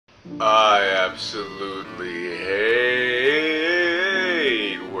I absolutely hate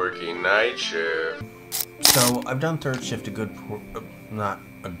working night shift. So I've done third shift not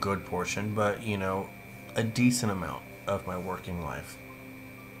a good portion, but you know, a decent amount of my working life.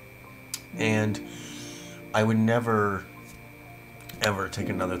 And I would never ever take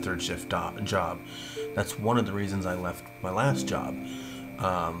another third shift job. That's one of the reasons I left my last job,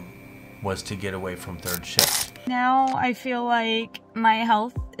 was to get away from third shift. Now I feel like my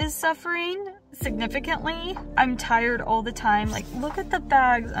health is suffering significantly. I'm tired all the time. Like, look at the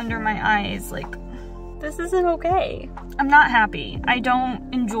bags under my eyes. Like, this isn't okay. I'm not happy. I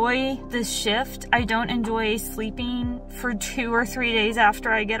don't enjoy this shift. I don't enjoy sleeping for 2 or 3 days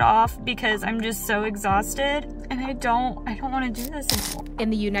after I get off because I'm just so exhausted. And I don't want to do this anymore. In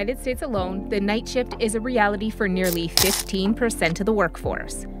the United States alone, the night shift is a reality for nearly 15% of the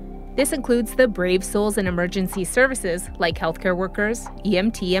workforce. This includes the brave souls in emergency services like healthcare workers,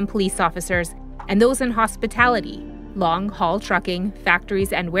 EMT and police officers, and those in hospitality, long-haul trucking,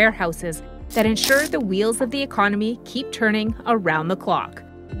 factories and warehouses that ensure the wheels of the economy keep turning around the clock.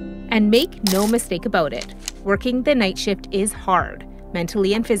 And make no mistake about it, working the night shift is hard,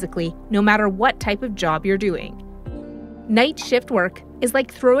 mentally and physically, no matter what type of job you're doing. Night shift work is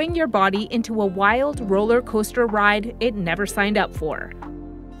like throwing your body into a wild roller coaster ride it never signed up for.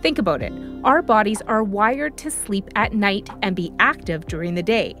 Think about it. Our bodies are wired to sleep at night and be active during the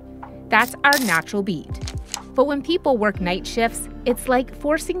day. That's our natural beat. But when people work night shifts, it's like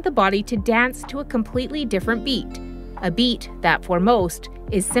forcing the body to dance to a completely different beat. A beat that, for most,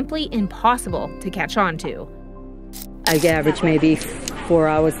 is simply impossible to catch on to. I average maybe 4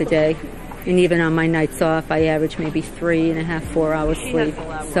 hours a day. And even on my nights off, I average maybe 3.5, 4 hours sleep.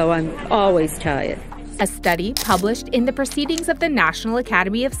 So I'm always tired. A study published in the Proceedings of the National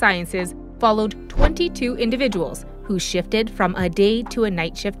Academy of Sciences followed 22 individuals who shifted from a day to a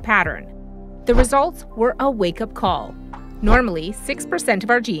night shift pattern. The results were a wake-up call. Normally, 6% of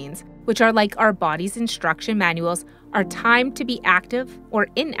our genes, which are like our body's instruction manuals, are timed to be active or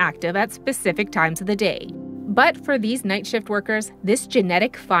inactive at specific times of the day. But for these night shift workers, this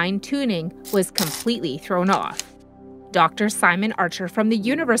genetic fine-tuning was completely thrown off. Dr. Simon Archer from the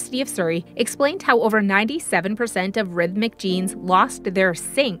University of Surrey explained how over 97% of rhythmic genes lost their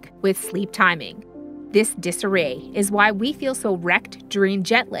sync with sleep timing. This disarray is why we feel so wrecked during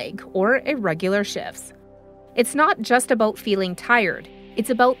jet lag or irregular shifts. It's not just about feeling tired, it's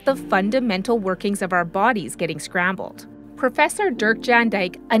about the fundamental workings of our bodies getting scrambled. Professor Dirk Jan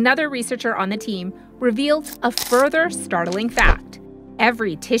Dijk, another researcher on the team, revealed a further startling fact.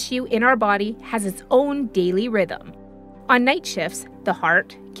 Every tissue in our body has its own daily rhythm. On night shifts, the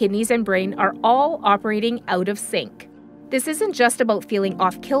heart, kidneys, and brain are all operating out of sync. This isn't just about feeling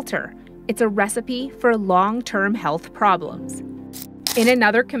off kilter. It's a recipe for long-term health problems. In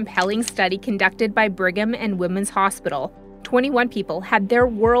another compelling study conducted by Brigham and Women's Hospital, 21 people had their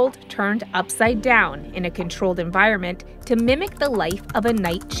world turned upside down in a controlled environment to mimic the life of a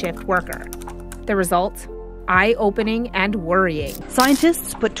night shift worker. The results? Eye-opening and worrying.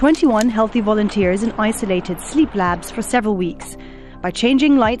 Scientists put 21 healthy volunteers in isolated sleep labs for several weeks. By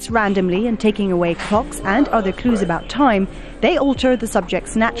changing lights randomly and taking away clocks and other clues about time, they alter the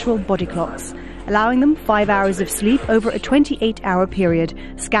subject's natural body clocks, allowing them 5 hours of sleep over a 28-hour period,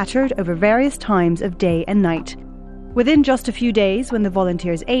 scattered over various times of day and night. Within just a few days, when the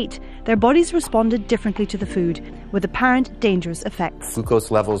volunteers ate, their bodies responded differently to the food, with apparent dangerous effects.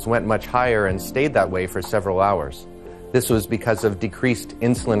 Glucose levels went much higher and stayed that way for several hours. This was because of decreased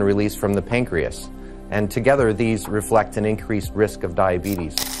insulin release from the pancreas, and together these reflect an increased risk of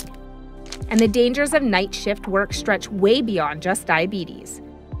diabetes. And the dangers of night shift work stretch way beyond just diabetes.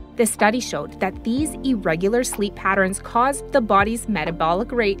 The study showed that these irregular sleep patterns caused the body's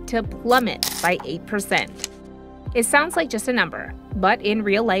metabolic rate to plummet by 8%. It sounds like just a number, but in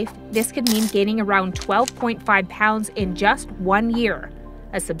real life, this could mean gaining around 12.5 pounds in just 1 year,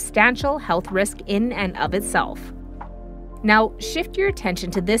 a substantial health risk in and of itself. Now, shift your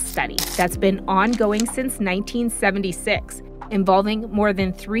attention to this study that's been ongoing since 1976, involving more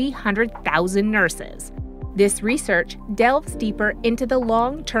than 300,000 nurses. This research delves deeper into the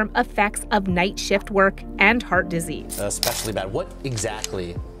long-term effects of night shift work and heart disease. Especially bad. What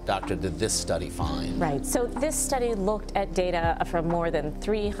exactly, Doctor, did this study find? Right. So this study looked at data from more than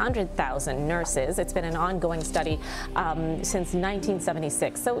 300,000 nurses. It's been an ongoing study since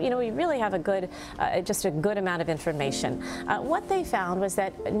 1976. So, we really have a good, just a good amount of information. What they found was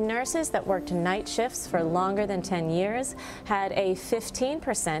that nurses that worked night shifts for longer than 10 years had a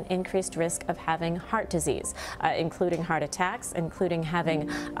 15% increased risk of having heart disease, including heart attacks, including having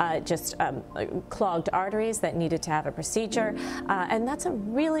clogged arteries that needed to have a procedure. And that's a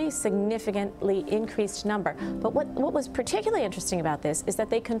really really significantly increased number. But what was particularly interesting about this is that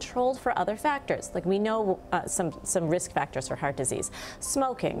they controlled for other factors. Like we know some risk factors for heart disease: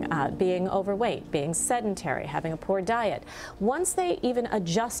 smoking, being overweight, being sedentary, having a poor diet. Once they even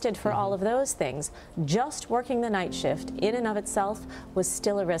adjusted for all of those things, just working the night shift in and of itself was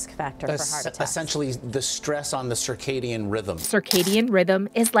still a risk factor for heart attacks. Essentially, the stress on the circadian rhythm. Circadian rhythm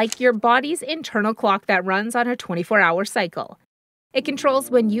is like your body's internal clock that runs on a 24-hour cycle. It controls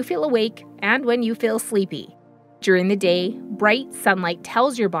when you feel awake and when you feel sleepy. During the day, bright sunlight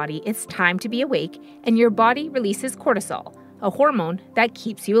tells your body it's time to be awake, and your body releases cortisol, a hormone that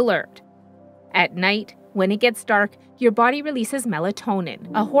keeps you alert. At night, when it gets dark, your body releases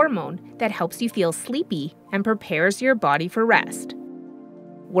melatonin, a hormone that helps you feel sleepy and prepares your body for rest.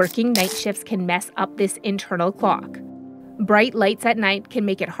 Working night shifts can mess up this internal clock. Bright lights at night can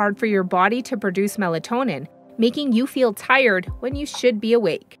make it hard for your body to produce melatonin, making you feel tired when you should be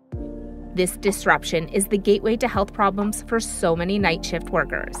awake. This disruption is the gateway to health problems for so many night shift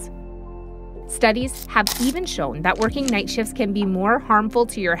workers. Studies have even shown that working night shifts can be more harmful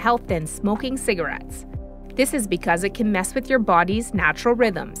to your health than smoking cigarettes. This is because it can mess with your body's natural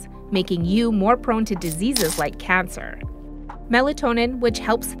rhythms, making you more prone to diseases like cancer. Melatonin, which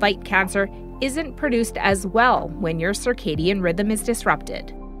helps fight cancer, isn't produced as well when your circadian rhythm is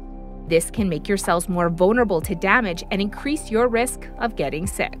disrupted. This can make your cells more vulnerable to damage and increase your risk of getting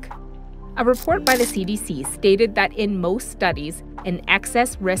sick. A report by the CDC stated that in most studies, an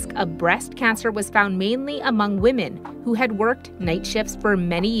excess risk of breast cancer was found mainly among women who had worked night shifts for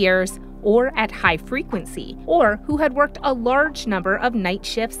many years or at high frequency, or who had worked a large number of night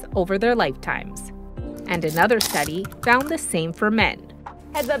shifts over their lifetimes. And another study found the same for men.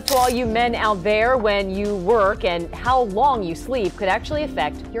 Heads up to all you men out there: when you work and how long you sleep could actually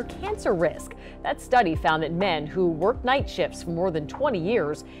affect your cancer risk. That study found that men who worked night shifts for more than 20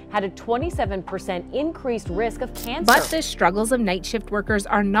 years had a 27% increased risk of cancer. But the struggles of night shift workers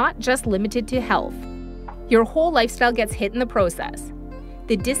are not just limited to health. Your whole lifestyle gets hit in the process.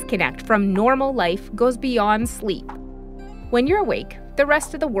 The disconnect from normal life goes beyond sleep. When you're awake, the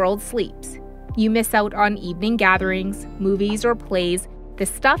rest of the world sleeps. You miss out on evening gatherings, movies, or plays, the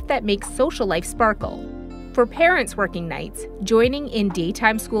stuff that makes social life sparkle. For parents working nights, joining in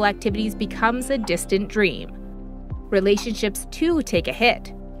daytime school activities becomes a distant dream. Relationships too take a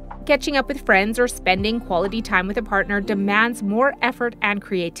hit. Catching up with friends or spending quality time with a partner demands more effort and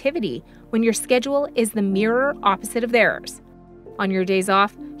creativity when your schedule is the mirror opposite of theirs. On your days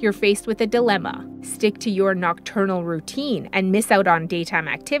off, you're faced with a dilemma: stick to your nocturnal routine and miss out on daytime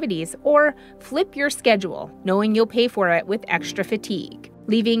activities, or flip your schedule, knowing you'll pay for it with extra fatigue,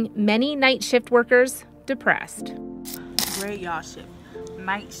 leaving many night shift workers depressed. Great, y'all shift.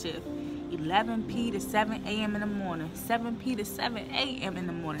 Night shift. 11 p to 7 a.m. in the morning. 7 p to 7 a.m. in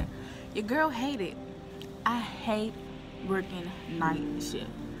the morning. Your girl hate it. I hate working night shift.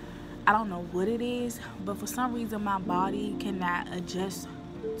 I don't know what it is, but for some reason my body cannot adjust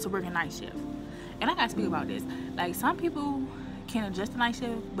to working night shift. And I gotta speak about this. Like, some people can adjust to night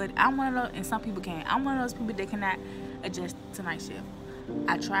shift, but I'm one of those, and some people can't. I'm one of those people that cannot adjust to night shift.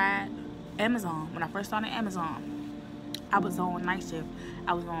 I tried Amazon. When I first started Amazon, I was on night shift.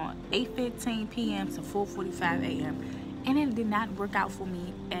 I was on 8:15 p.m. to 4:45 a.m. and it did not work out for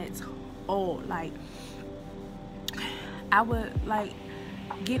me at all. Like, I would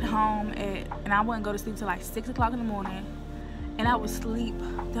get home and I wouldn't go to sleep till like 6 o'clock in the morning, and I would sleep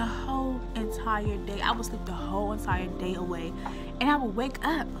the whole entire day. I would sleep the whole entire day away, and I would wake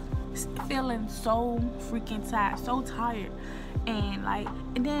up feeling so freaking tired, so tired.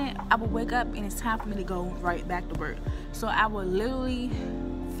 And then I would wake up and it's time for me to go right back to work. So I would literally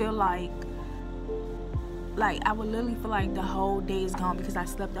feel like the whole day is gone because I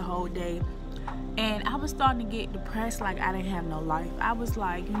slept the whole day. And I was starting to get depressed, like I didn't have no life. I was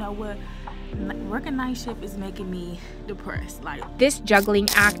like, you know what, working night shift is making me depressed. This juggling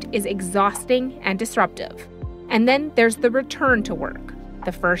act is exhausting and disruptive. And then there's the return to work.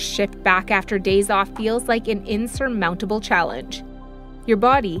 The first shift back after days off feels like an insurmountable challenge. Your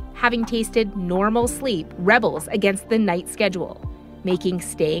body, having tasted normal sleep, rebels against the night schedule, making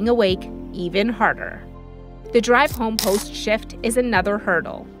staying awake even harder. The drive home post-shift is another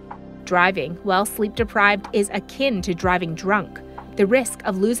hurdle. Driving while sleep-deprived is akin to driving drunk. The risk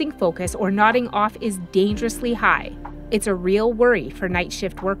of losing focus or nodding off is dangerously high. It's a real worry for night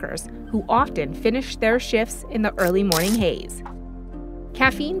shift workers who often finish their shifts in the early morning haze.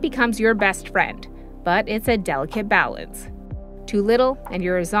 Caffeine becomes your best friend, but it's a delicate balance. Too little and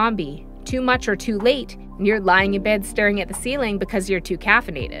you're a zombie. Too much or too late and you're lying in bed staring at the ceiling because you're too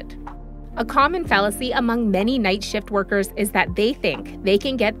caffeinated. A common fallacy among many night shift workers is that they think they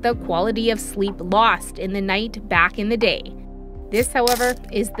can get the quality of sleep lost in the night back in the day. This, however,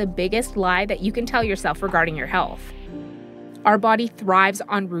 is the biggest lie that you can tell yourself regarding your health. Our body thrives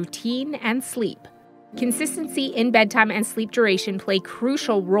on routine and sleep. Consistency in bedtime and sleep duration play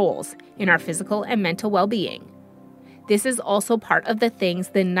crucial roles in our physical and mental well-being. This is also part of the things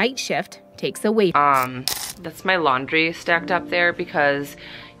the night shift takes away. That's my laundry stacked up there because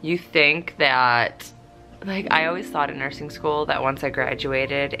you think that, like, I always thought in nursing school that once I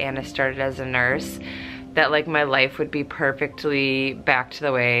graduated and I started as a nurse, that like my life would be perfectly back to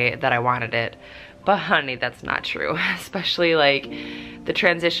the way that I wanted it. But honey, that's not true. Especially like the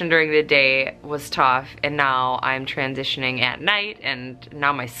transition during the day was tough, and now I'm transitioning at night, and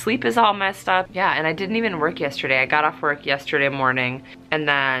now my sleep is all messed up. Yeah, and I didn't even work yesterday. I got off work yesterday morning and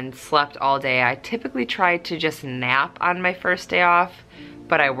then slept all day. I typically try to just nap on my first day off,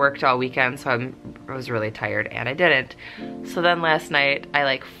 but I worked all weekend, so I was really tired and I didn't. So then last night, I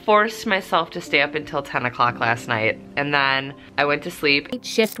like forced myself to stay up until 10 o'clock last night, and then I went to sleep. Night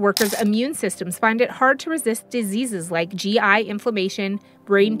shift workers' immune systems find it hard to resist diseases like GI inflammation,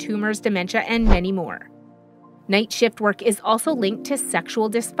 brain tumors, dementia, and many more. Night shift work is also linked to sexual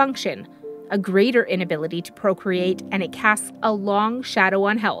dysfunction, a greater inability to procreate, and it casts a long shadow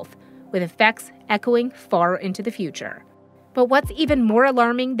on health, with effects echoing far into the future. But what's even more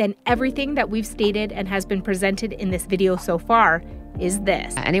alarming than everything that we've stated and has been presented in this video so far is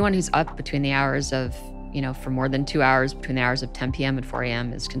this. Anyone who's up between the hours of, for more than 2 hours, between the hours of 10 p.m. and 4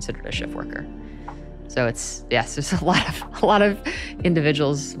 a.m. is considered a shift worker. So there's a lot of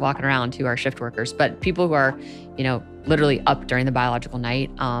individuals walking around who are shift workers, but people who are, literally up during the biological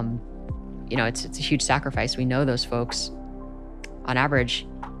night, it's a huge sacrifice. We know those folks, on average,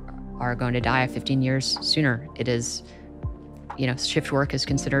 are going to die 15 years sooner. It is, shift work is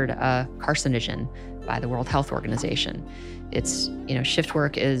considered a carcinogen by the World Health Organization. It's, shift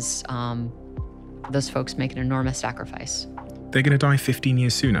work is, those folks make an enormous sacrifice. They're going to die 15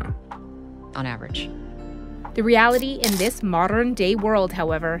 years sooner? On average. The reality in this modern day world,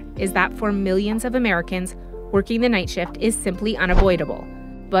 however, is that for millions of Americans, working the night shift is simply unavoidable,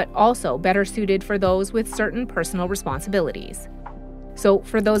 but also better suited for those with certain personal responsibilities. So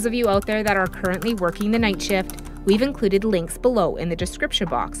for those of you out there that are currently working the night shift, we've included links below in the description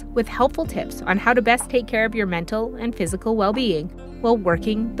box with helpful tips on how to best take care of your mental and physical well-being while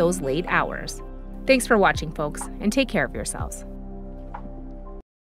working those late hours. Thanks for watching, folks, and take care of yourselves.